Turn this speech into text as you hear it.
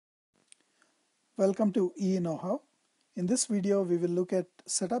Welcome to Know-How. In this video, we will look at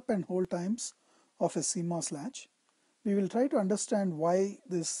setup and hold times of a CMOS latch. We will try to understand why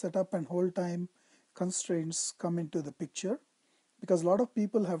this setup and hold time constraints come into the picture, because a lot of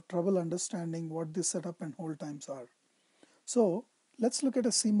people have trouble understanding what the setup and hold times are. So let's look at a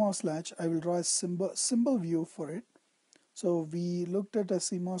CMOS latch. I will draw a symbol view for it. So we looked at a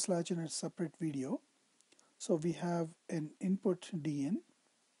CMOS latch in a separate video. So we have an input D in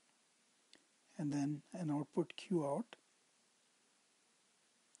and then an output Q out.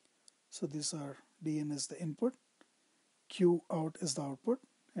 So these are D in is the input, Q out is the output,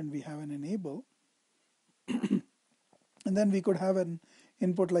 and we have an enable. And then we could have an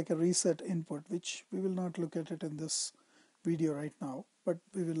input like a reset input, which we will not look at it in this video right now, but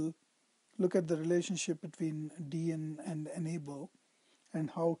we will look at the relationship between D in and enable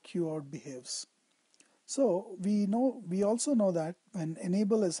and how Q out behaves. So we also know that when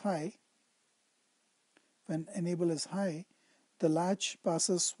enable is high, the latch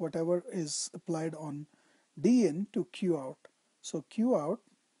passes whatever is applied on D in to Q out. So Q out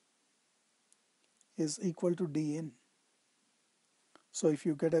is equal to D in. So if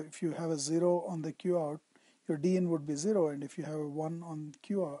you have a 0 on the Q out, your D in would be 0, and if you have a 1 on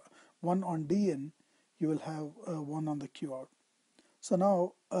Q out, 1 on D in, you will have a 1 on the Q out. So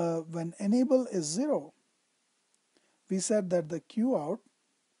now when enable is 0, we said that the Q out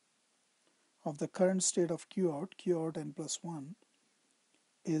of the current state of Q out n plus 1,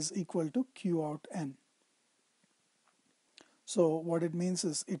 is equal to Q out n. So what it means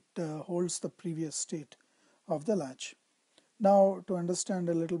is it holds the previous state of the latch. Now, to understand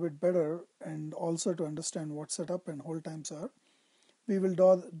a little bit better and also to understand what setup and hold times are, we will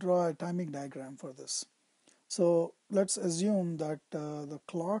draw a timing diagram for this. So let's assume that the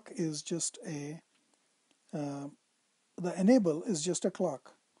clock is just the enable is just a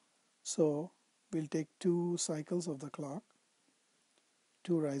clock. So we'll take 2 cycles of the clock,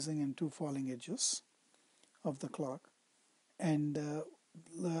 2 rising and 2 falling edges of the clock, and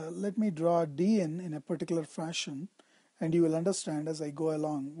let me draw D in a particular fashion, and you will understand as I go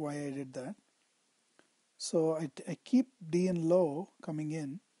along why I did that. So I keep D in low coming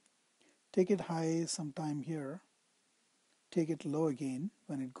in, take it high sometime here, take it low again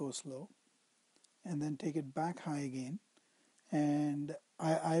when it goes low, and then take it back high again, and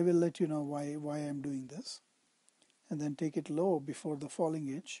I will let you know why I'm doing this, and then take it low before the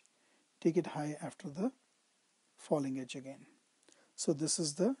falling edge, take it high after the falling edge again. So this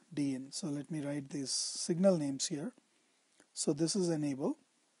is the D in. So let me write these signal names here. So this is enable,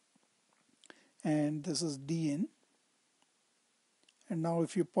 and this is D in. And now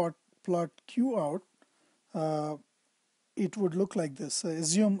if you plot Q out, it would look like this. So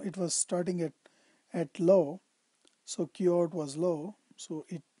assume it was starting at low, so Q out was low, so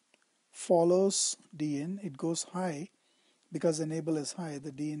it follows D in, it goes high, because enable is high,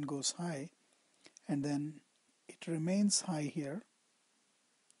 the D in goes high, and then it remains high here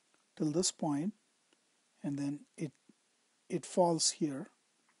till this point, and then it falls here,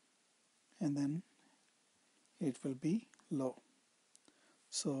 and then it will be low.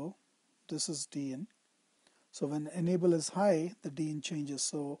 So this is D in. So when enable is high, the D in changes.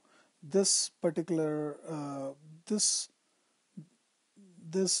 So this particular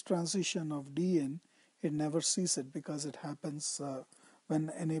this transition of D in, it never sees it because it happens when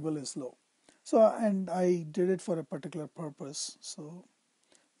enable is low. So, and I did it for a particular purpose. So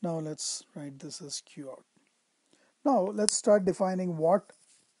now let's write this as Q out. Now let's start defining what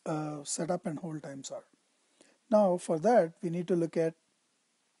setup and hold times are. Now for that we need to look at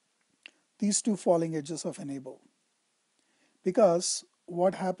these 2 falling edges of enable, because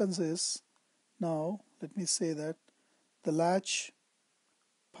what happens is, now let me say that the latch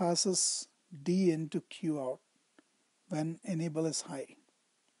passes D in to Q out when enable is high.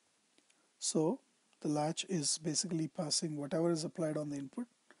 So the latch is basically passing whatever is applied on the input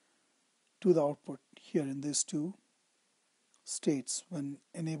to the output here in these 2 states when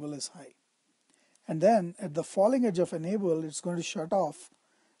enable is high. And then at the falling edge of enable, it's going to shut off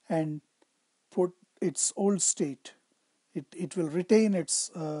and put its old state. It will retain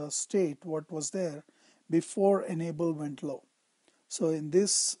its state, what was there before enable went low. So in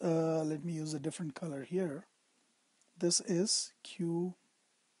this, let me use a different color here. This is Q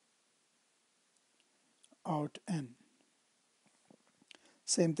out N.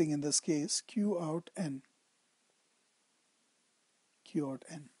 Same thing in this case, Q out N. Q out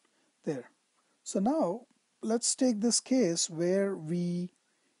N. There. So now let's take this case where we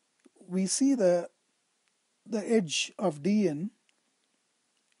see the edge of D in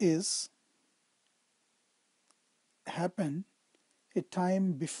is happened a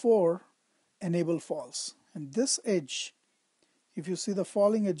time before enable false. And this edge, if you see the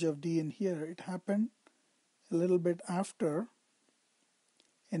falling edge of D in here, it happened a little bit after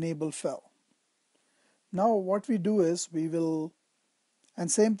enable fell. Now what we do is we will,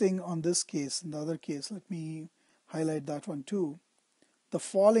 and same thing on this case, in the other case, let me highlight that one too. The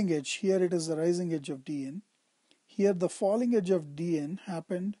falling edge, here it is the rising edge of DN. Here the falling edge of DN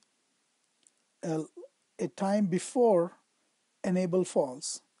happened a time before enable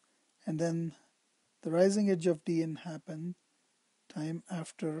false, and then the rising edge of DN happened time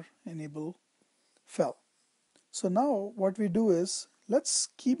after enable fell. So now what we do is, let's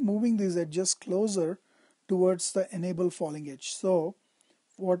keep moving these edges closer towards the enable falling edge. So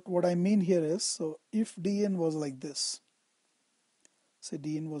what I mean here is, so if DN was like this, say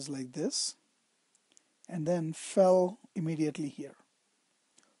DN was like this, and then fell immediately here.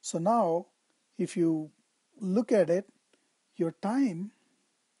 So now if you look at it, your time,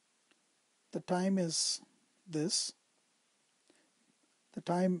 the time is this, the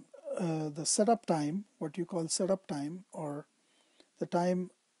time, the setup time, what you call setup time, or the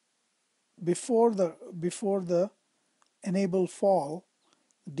time before the enable fall,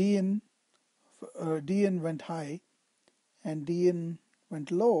 DN went high and DN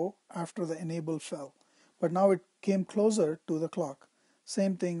went low after the enable fell, but now it came closer to the clock.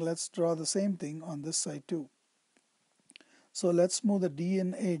 Same thing, let's draw the same thing on this side too. So let's move the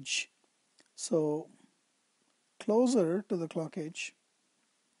DN edge so closer to the clock edge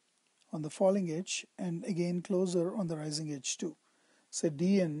on the falling edge, and again closer on the rising edge too. Say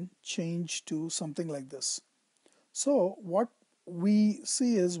DN change to something like this. So what we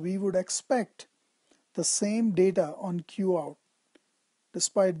see is, we would expect the same data on Q out.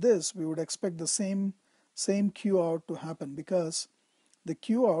 Despite this, we would expect the same Q out to happen, because the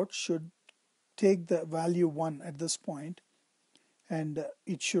Q out should take the value 1 at this point, and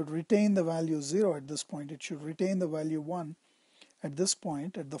it should retain the value 0 at this point. It should retain the value 1 at this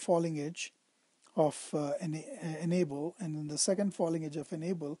point, at the falling edge of enable, and in the second falling edge of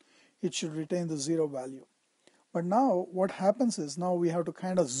enable, it should retain the 0 value. But now what happens is, now we have to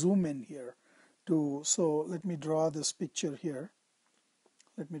kind of zoom in here to, so let me draw this picture here.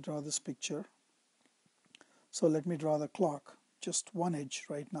 Let me draw this picture. So let me draw the clock, just one edge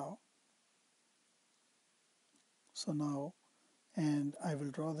right now. So now, and I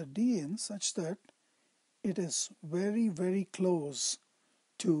will draw the DN such that it is very, very close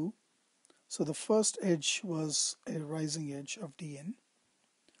to, so the first edge was a rising edge of DN.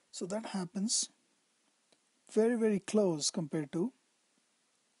 So that happens very, very close compared to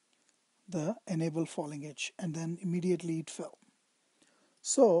the enable falling edge, and then immediately it fell.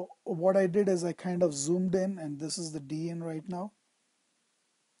 So what I did is I kind of zoomed in, and this is the DN right now,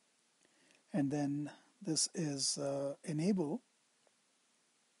 and then this is enable,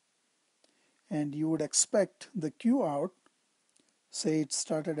 and you would expect the Q out, say it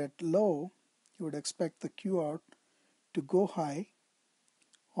started at low, you would expect the Q out to go high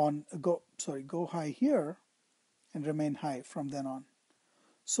on go high here and remain high from then on.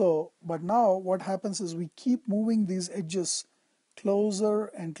 So but now what happens is, we keep moving these edges closer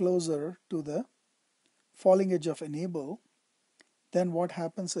and closer to the falling edge of enable. Then what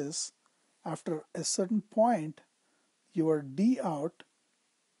happens is, after a certain point, your D out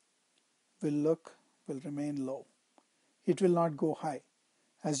will remain low. It will not go high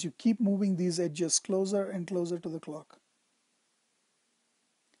as you keep moving these edges closer and closer to the clock.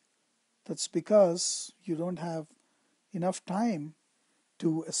 That's because you don't have enough time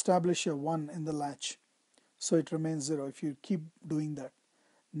to establish a 1 in the latch, so it remains 0 if you keep doing that.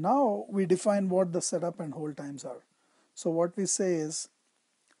 Now we define what the setup and hold times are. So what we say is,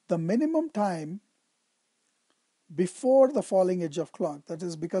 the minimum time before the falling edge of clock, that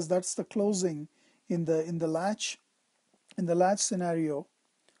is because that's the closing in the latch. In the latch scenario,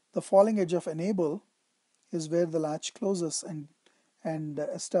 the falling edge of enable is where the latch closes and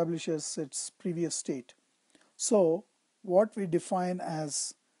establishes its previous state. So what we define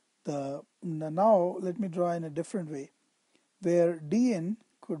as the, now let me draw in a different way, where DN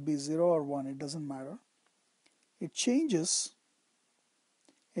could be 0 or 1, it doesn't matter. It changes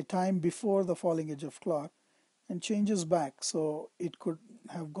a time before the falling edge of clock and changes back. So it could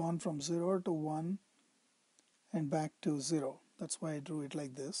have gone from 0 to 1 and back to 0. That's why I drew it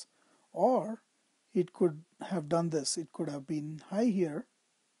like this. Or it could have done this. It could have been high here,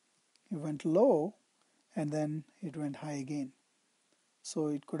 it went low, and then it went high again. So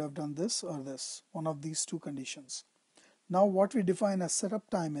it could have done this or this, one of these two conditions. Now what we define as setup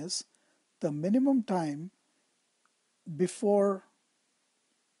time is the minimum time before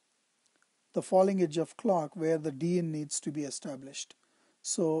the falling edge of clock where the DN needs to be established.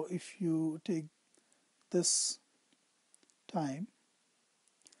 So if you take this time,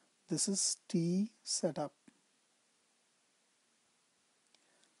 this is T setup,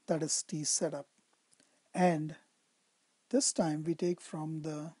 that is T setup, and this time we take from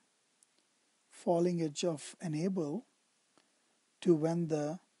the falling edge of enable to when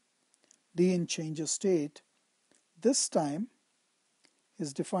the DN changes state. This time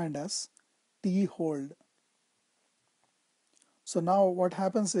is defined as T hold. So now what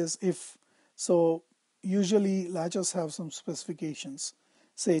happens is, if so, usually latches have some specifications.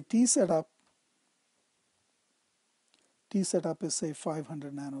 Say T setup is say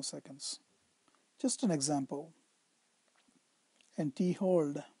 500 nanoseconds, just an example, and T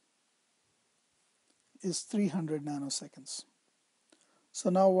hold is 300 nanoseconds. So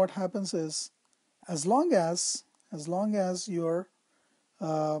now what happens is, as long as you're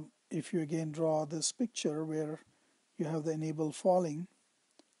if you again draw this picture where you have the enable falling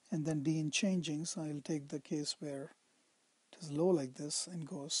and then D in changing, so I'll take the case where it is low like this and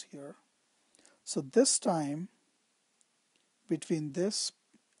goes here. So this time between this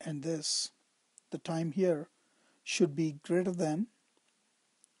and this, the time here should be greater than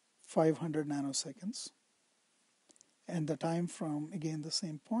 500 nanoseconds, and the time from again the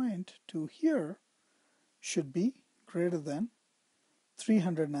same point to here should be greater than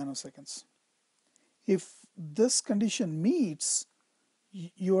 300 nanoseconds. If this condition meets,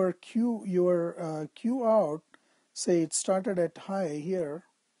 your Q out, say it started at high here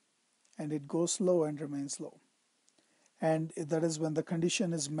and it goes low and remains low, and that is when the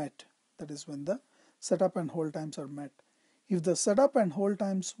condition is met, that is when the setup and hold times are met. If the setup and hold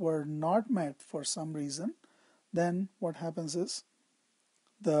times were not met for some reason, then what happens is,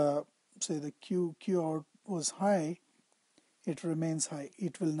 the say the Q out was high, it remains high.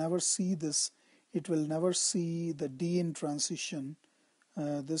 It will never see this, it will never see the D in transition,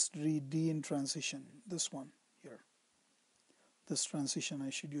 this D in transition, this one here, this transition, I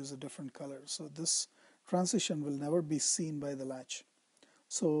should use a different color. So this transition will never be seen by the latch.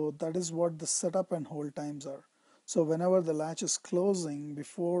 So that is what the setup and hold times are. So whenever the latch is closing,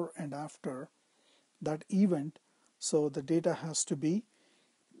 before and after that event, so the data has to be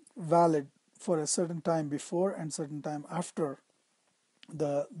valid for a certain time before and certain time after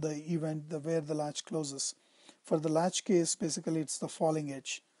the event, where the latch closes. For the latch case, basically it's the falling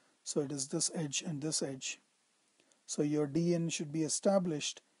edge, so it is this edge and this edge. So your DN should be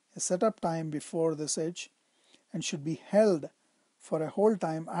established a setup time before this edge and should be held for a hold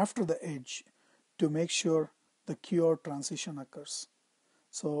time after the edge to make sure the Q out transition occurs.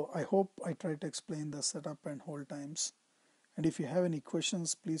 So I hope I tried to explain the setup and hold times, and if you have any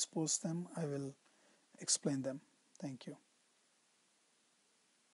questions, please post them. I will explain them. Thank you.